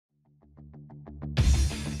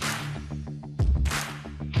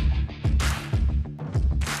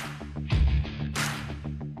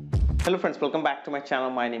Hello friends, welcome back to my channel.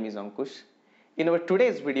 My name is Ankush. In our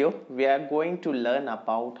today's video, we are going to learn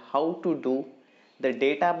about how to do the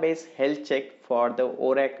database health check for the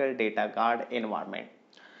Oracle Dataguard environment.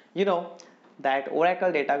 You know that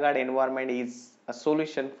Oracle Dataguard environment is a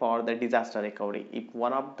solution for the disaster recovery. If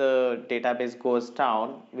one of the database goes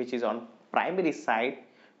down, which is on primary side,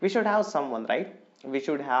 we should have someone, right? We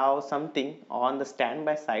should have something on the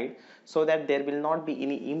standby side so that there will not be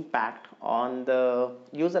any impact on the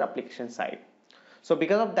user application side. So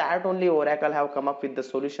because of that only Oracle have come up with the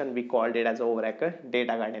solution. We called it as Oracle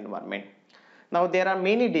Dataguard environment. Now there are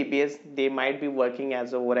many DBAs, they might be working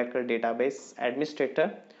as a Oracle database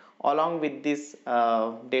administrator along with this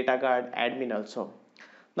Dataguard admin also.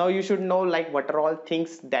 Now you should know like what are all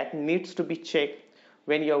things that needs to be checked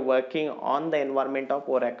when you're working on the environment of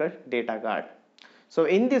Oracle Dataguard. So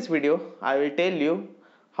in this video, I will tell you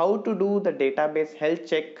how to do the database health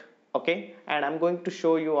check, okay? And I'm going to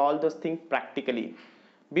show you all those things practically.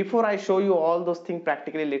 Before I show you all those things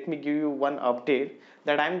practically, let me give you one update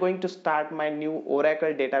that I'm going to start my new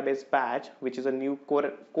Oracle database batch, which is a new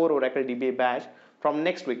core Oracle DBA batch from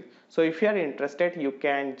next week. So if you are interested, you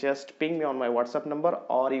can just ping me on my WhatsApp number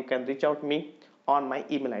or you can reach out me on my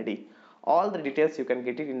email ID. All the details you can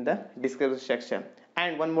get it in the description section.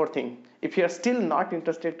 And one more thing, if you are still not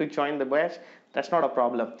interested to join the batch, that's not a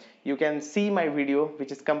problem. You can see my video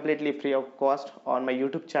which is completely free of cost on my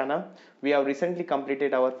YouTube channel. We have recently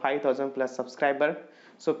completed our 5,000 plus subscriber.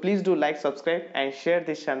 So please do like, subscribe and share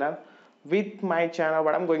this channel. With my channel,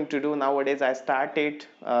 what I'm going to do nowadays, I started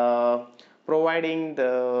providing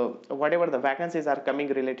the whatever the vacancies are coming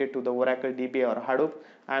related to the Oracle DBA or Hadoop.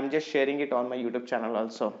 I'm just sharing it on my YouTube channel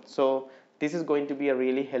also. So this is going to be a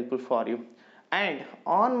really helpful for you. And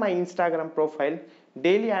on my Instagram profile,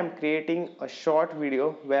 daily I'm creating a short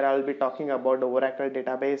video where I'll be talking about the Oracle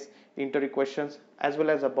database, interview questions, as well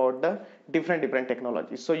as about the different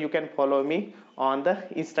technologies. So you can follow me on the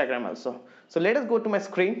Instagram also. So let us go to my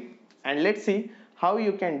screen and let's see how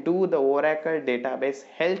you can do the Oracle database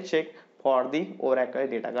health check for the Oracle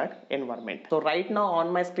Dataguard environment. So right now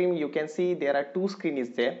on my screen, you can see there are two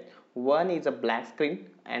screens there. One is a black screen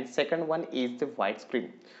and second one is the white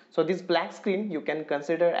screen. So this black screen you can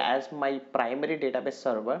consider as my primary database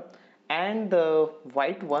server, and the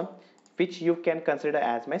white one which you can consider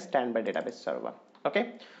as my standby database server.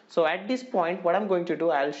 Okay, so at this point what I'm going to do,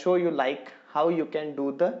 I'll show you like how you can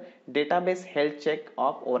do the database health check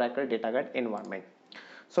of Oracle Dataguard environment.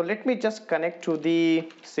 So let me just connect to the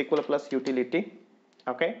SQL Plus utility.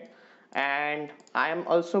 Okay, and I am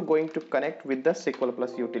also going to connect with the SQL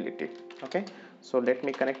Plus utility. Okay, so let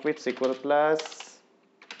me connect with SQL Plus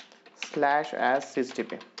 /as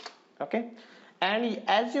sysdb. Okay, and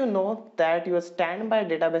as you know that your standby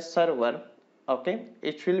database server, okay,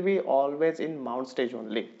 it will be always in mount stage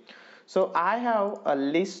only. So I have a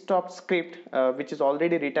list of script which is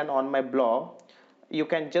already written on my blog. You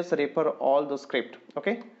can just refer all the script.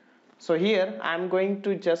 Okay, so here I'm going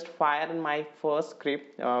to just fire my first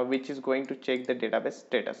script which is going to check the database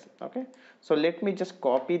status. Okay, so let me just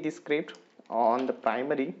copy this script on the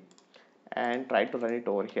primary and try to run it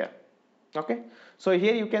over here. Okay, so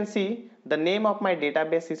here you can see the name of my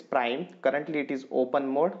database is prime. Currently it is open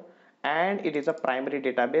mode and it is a primary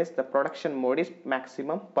database. The production mode is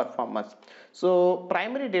maximum performance. So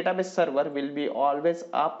primary database server will be always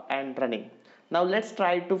up and running. Now let's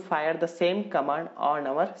try to fire the same command on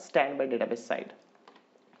our standby database side.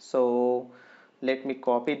 So let me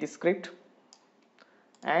copy this script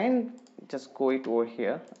and just go it over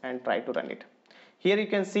here and try to run it. Here you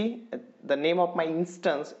can see the name of my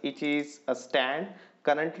instance, which is a stand.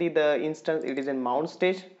 Currently the instance, it is in mount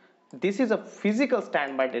stage. This is a physical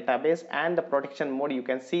standby database, and the protection mode you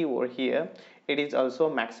can see over here, it is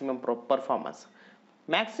also maximum performance.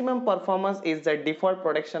 Maximum performance is the default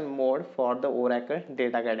protection mode for the Oracle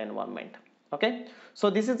Dataguard environment. Okay,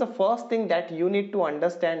 so this is the first thing that you need to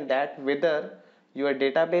understand, that whether your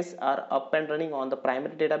database are up and running on the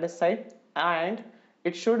primary database side, and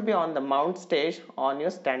it should be on the mount stage on your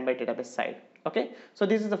standby database side. Okay, so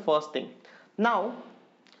this is the first thing. Now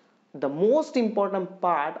the most important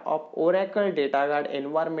part of Oracle Dataguard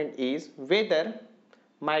environment is whether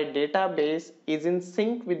my database is in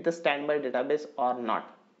sync with the standby database or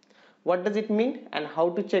not. What does it mean and how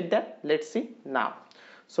to check that? Let's see now.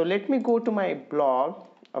 So let me go to my blog.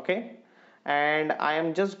 Okay, and I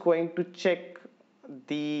am just going to check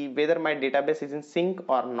the whether my database is in sync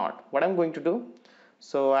or not. What I'm going to do,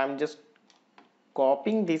 so I'm just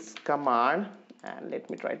copying this command and let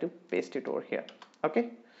me try to paste it over here.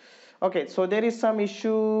 Okay, so there is some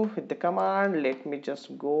issue with the command. Let me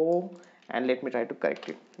just go and let me try to correct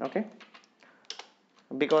it. Okay,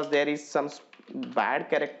 because there is some bad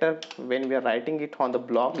character when we are writing it on the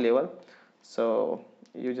block level. So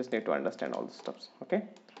you just need to understand all the steps. Okay,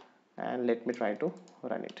 and let me try to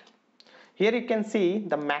run it. Here you can see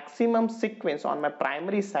the maximum sequence on my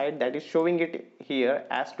primary side, that is showing it here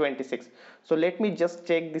as 26. So let me just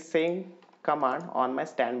check the same command on my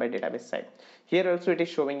standby database side. Here also it is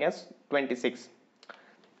showing as 26.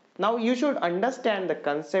 Now you should understand the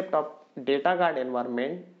concept of Dataguard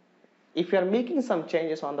environment. If you are making some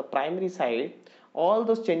changes on the primary side, all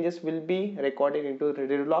those changes will be recorded into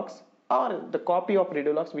redo logs, or the copy of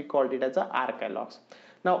redo logs, we called it as a archive logs.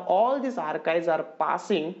 Now all these archives are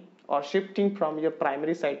passing or shifting from your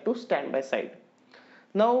primary side to standby side.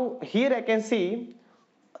 Now here I can see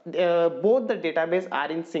both the database are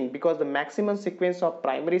in sync, because the maximum sequence of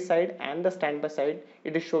primary side and the standby side,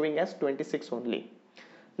 it is showing as 26 only.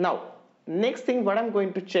 Now next thing what I'm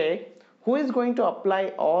going to check, who is going to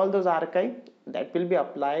apply all those archive? That will be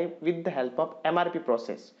applied with the help of Mrp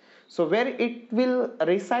process. So where it will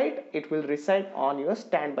reside? It will reside on your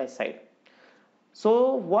standby side.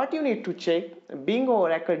 So what you need to check, being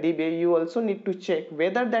Oracle DBA, you also need to check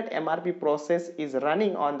whether that Mrp process is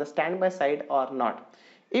running on the standby side or not.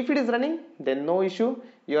 If it is running, then no issue,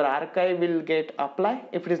 your archive will get applied.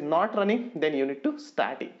 If it is not running, then you need to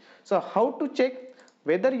start it. So how to check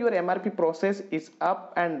whether your Mrp process is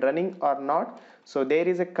up and running or not? So there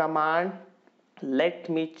is a command. Let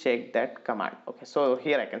me check that command. Okay, so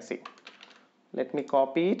here I can see. Let me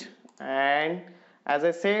copy it, and as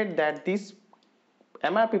I said that this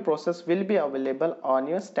Mrp process will be available on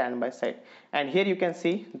your standby side, and here you can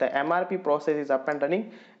see the Mrp process is up and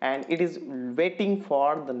running, and it is waiting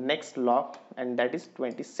for the next log, and that is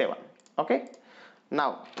 27. Okay,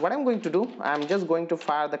 now what I'm going to do, I'm just going to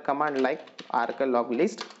fire the command like Oracle log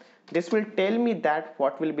list. This will tell me that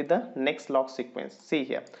what will be the next log sequence. See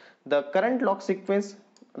here, the current log sequence,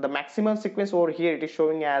 the maximum sequence over here, it is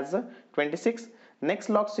showing as 26. Next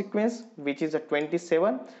log sequence, which is a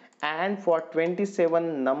 27, and for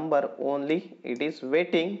 27 number only it is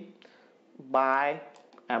waiting by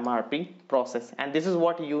Mrp process, and this is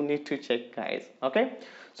what you need to check, guys. Okay,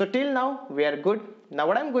 so till now we are good. Now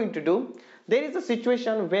what I'm going to do, there is a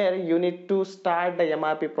situation where you need to start the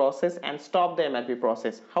Mrp process and stop the Mrp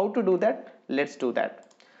process. How to do that? Let's do that.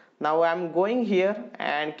 Now I'm going here,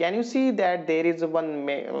 and can you see that there is one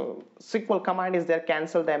SQL command is there,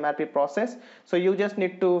 cancel the Mrp process. So you just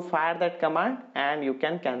need to fire that command and you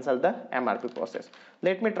can cancel the Mrp process.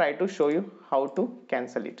 Let me try to show you how to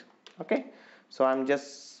cancel it. Okay, so I'm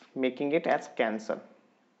just making it as cancel.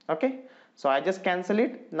 Okay, so I just cancel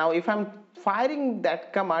it. Now if I'm firing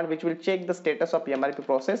that command which will check the status of Mrp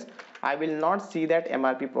process, I will not see that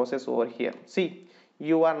Mrp process over here. See,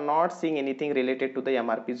 you are not seeing anything related to the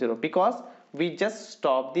Mrp 0 because we just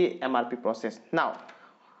stopped the Mrp process. Now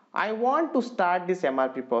I want to start this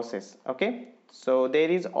Mrp process. Okay, so there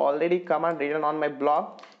is already command written on my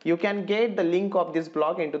blog. You can get the link of this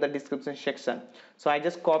blog into the description section. So I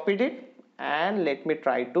just copied it, and let me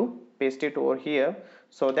try to paste it over here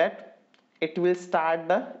so that it will start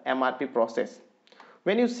the Mrp process.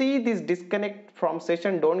 When you see this disconnect from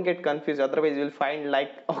session, don't get confused, otherwise you will find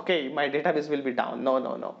like, okay, my database will be down.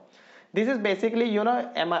 No. This is basically, you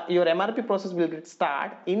know, your Mrp process will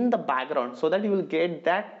start in the background so that you will get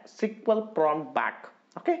that SQL prompt back.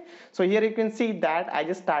 Okay, so here you can see that I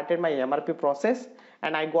just started my Mrp process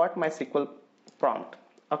and I got my SQL prompt.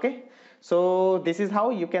 Okay, so this is how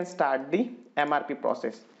you can start the Mrp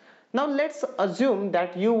process. Now let's assume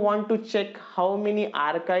that you want to check how many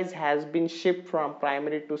archives has been shipped from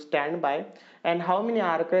primary to standby and how many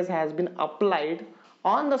archives has been applied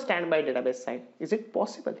on the standby database side. Is it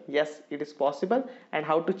possible? Yes, it is possible. And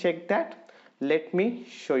how to check that? Let me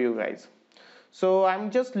show you guys. So I'm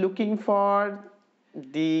just looking for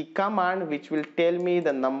the command which will tell me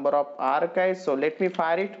the number of archives. So let me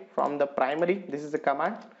fire it from the primary. This is the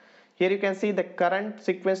command. Here you can see the current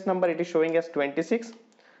sequence number, it is showing as 26.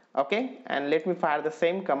 Okay, and let me fire the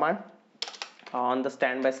same command on the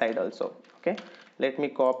standby side also. Okay, let me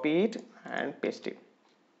copy it and paste it.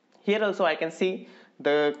 Here also I can see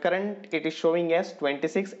the current, it is showing as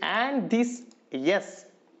 26, and this, yes,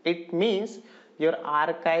 it means your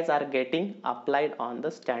archives are getting applied on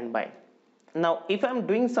the standby. Now if I'm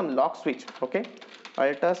doing some log switch, okay,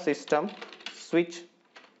 alter system switch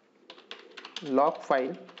log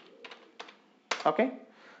file. Okay,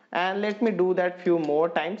 and let me do that few more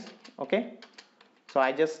times. Okay, so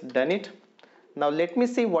I just done it. Now let me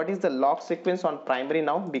see what is the log sequence on primary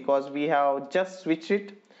now, because we have just switched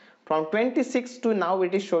it from 26 to now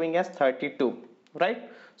it is showing as 32, right?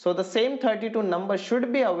 So the same 32 number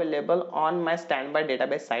should be available on my standby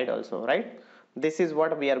database side also, right? This is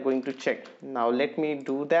what we are going to check. Now let me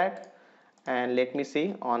do that and let me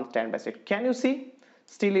see on standby side. Can you see?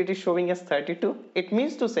 Still it is showing as 32. It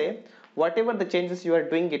means to say whatever the changes you are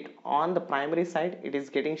doing it on the primary side, it is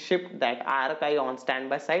getting shipped that archive on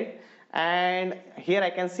standby side. And here I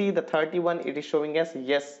can see the 31, it is showing as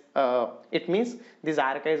yes. It means this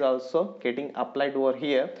archive is also getting applied over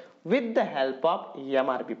here with the help of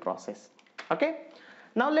Mrp process. Okay.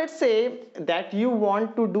 Now let's say that you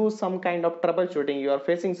want to do some kind of troubleshooting. You are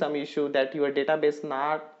facing some issue that your database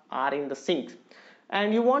not are in the sync,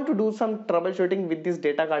 and you want to do some troubleshooting with this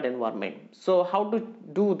Dataguard environment. So how to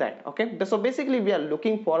do that? Okay, so basically we are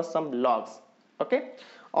looking for some logs. Okay,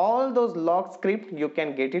 all those log script you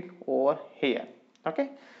can get it over here. Okay,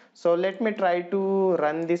 so let me try to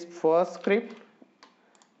run this first script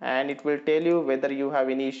and it will tell you whether you have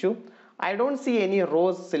any issue. I don't see any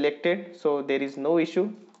rows selected, so there is no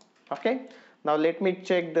issue. Okay, now let me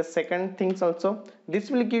check the second things also.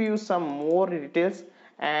 This will give you some more details,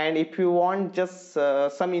 and if you want just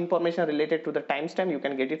some information related to the timestamp, you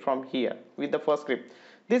can get it from here with the first script.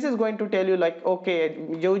 This is going to tell you like, okay,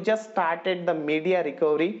 you just started the media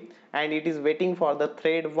recovery and it is waiting for the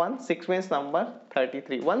thread 1 sequence number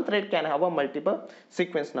 33. One thread can have a multiple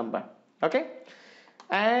sequence number. Okay,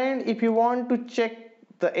 and if you want to check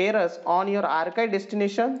the errors on your archive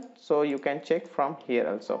destination, so you can check from here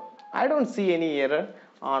also. I don't see any error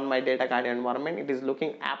on my Dataguard environment. It is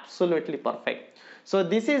looking absolutely perfect. So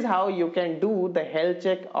this is how you can do the health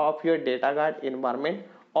check of your Dataguard environment.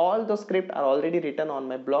 All the scripts are already written on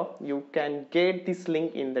my blog. You can get this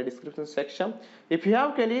link in the description section. If you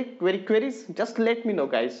have any queries, just let me know,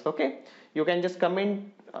 guys. Okay, you can just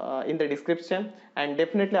comment in the description, and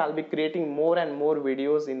definitely I'll be creating more and more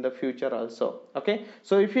videos in the future also. Okay,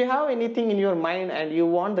 so if you have anything in your mind and you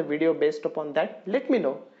want the video based upon that, let me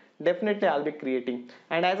know. Definitely I'll be creating.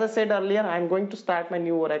 And as I said earlier, I'm going to start my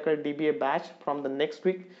new Oracle DBA batch from the next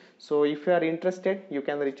week. So if you are interested, you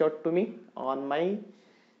can reach out to me on my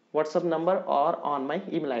WhatsApp number or on my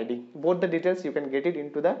email ID. Both the details you can get it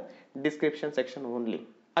into the description section only.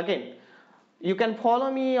 Again, you can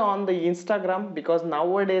follow me on the Instagram, because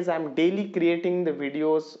nowadays I'm daily creating the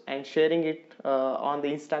videos and sharing it on the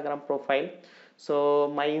Instagram profile.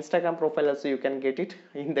 So my Instagram profile also you can get it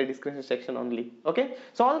in the description section only. Okay,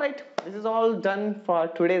 so all right, this is all done for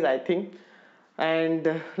today's, I think.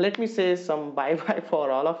 And let me say some bye bye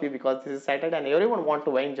for all of you, because this is Saturday and everyone want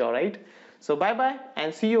to enjoy, right? So bye bye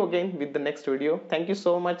and see you again with the next video. Thank you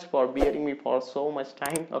so much for bearing me for so much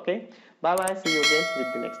time. Okay, bye bye, see you again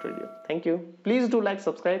with the next video. Thank you. Please do like,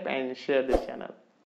 subscribe and share this channel.